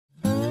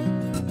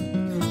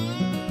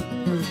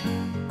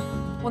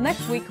Well,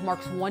 next week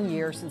marks 1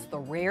 year since the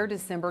rare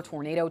December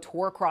tornado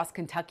tore across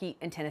Kentucky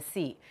and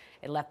Tennessee.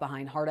 It left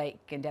behind heartache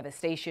and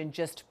devastation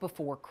just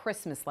before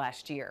Christmas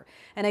last year.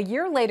 And a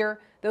year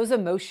later, those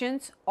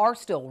emotions are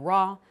still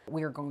raw.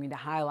 We are going to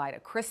highlight a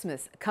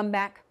Christmas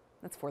comeback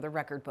that's for the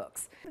record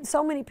books.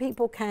 So many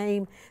people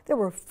came. There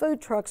were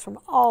food trucks from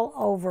all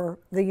over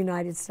the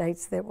United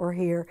States that were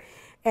here.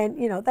 And,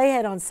 you know, they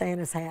had on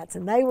Santa's hats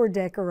and they were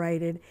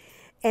decorated.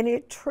 And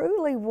it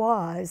truly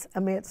was,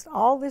 amidst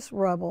all this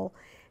rubble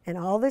and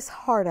all this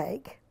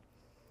heartache,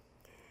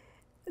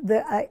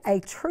 a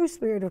true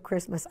spirit of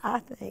Christmas, I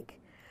think,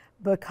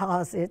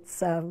 because it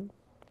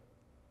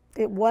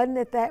wasn't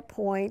at that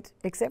point,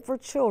 except for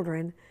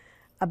children,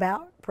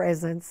 about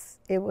presents.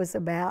 It was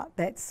about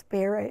that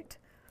spirit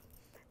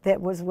that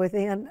was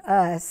within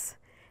us,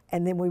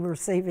 and then we were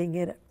receiving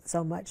it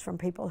so much from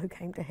people who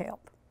came to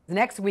help.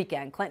 Next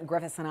weekend, Clinton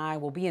Griffiths and I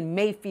will be in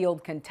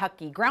Mayfield,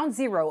 Kentucky, ground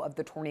zero of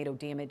the tornado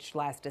damage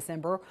last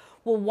December.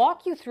 We'll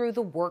walk you through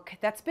the work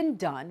that's been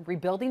done,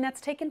 rebuilding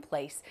that's taken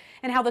place,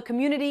 and how the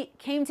community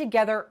came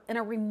together in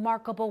a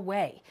remarkable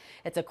way.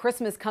 It's a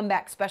Christmas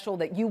comeback special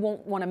that you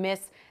won't want to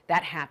miss.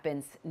 That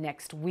happens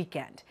next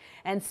weekend.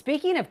 And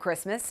speaking of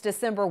Christmas,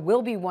 December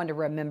will be one to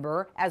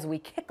remember as we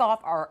kick off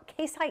our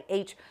Case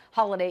IH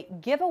holiday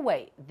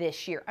giveaway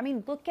this year. I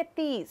mean, look at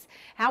these.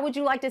 How would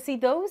you like to see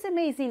those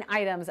amazing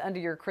items under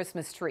your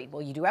Christmas tree?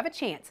 Well, you do have a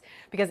chance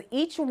because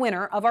each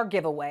winner of our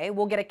giveaway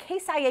will get a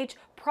Case IH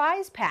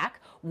prize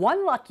pack.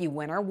 One lucky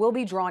winner will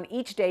be drawn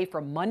each day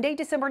from Monday,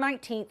 December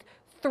 19th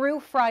through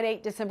Friday,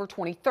 December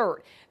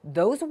 23rd.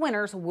 Those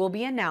winners will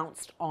be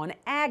announced on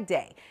Ag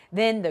Day.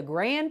 Then the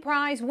grand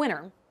prize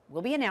winner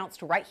will be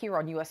announced right here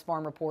on U.S.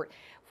 Farm Report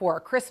for a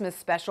Christmas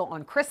special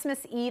on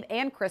Christmas Eve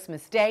and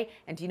Christmas Day.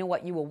 And do you know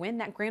what you will win?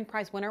 That grand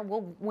prize winner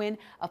will win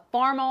a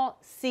Farmall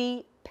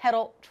C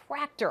pedal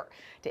tractor.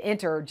 To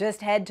enter,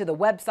 just head to the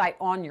website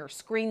on your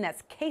screen.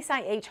 That's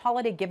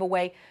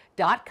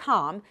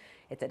caseihholidaygiveaway.com.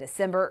 It's a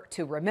December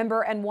to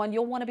remember and one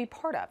you'll want to be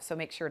part of, so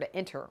make sure to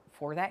enter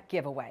for that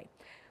giveaway.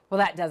 Well,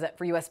 that does it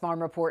for U.S.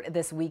 Farm Report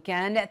this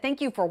weekend. Thank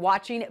you for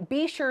watching.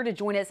 Be sure to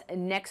join us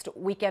next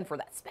weekend for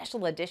that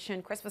special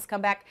edition Christmas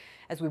comeback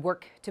as we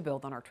work to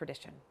build on our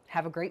tradition.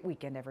 Have a great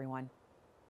weekend, everyone.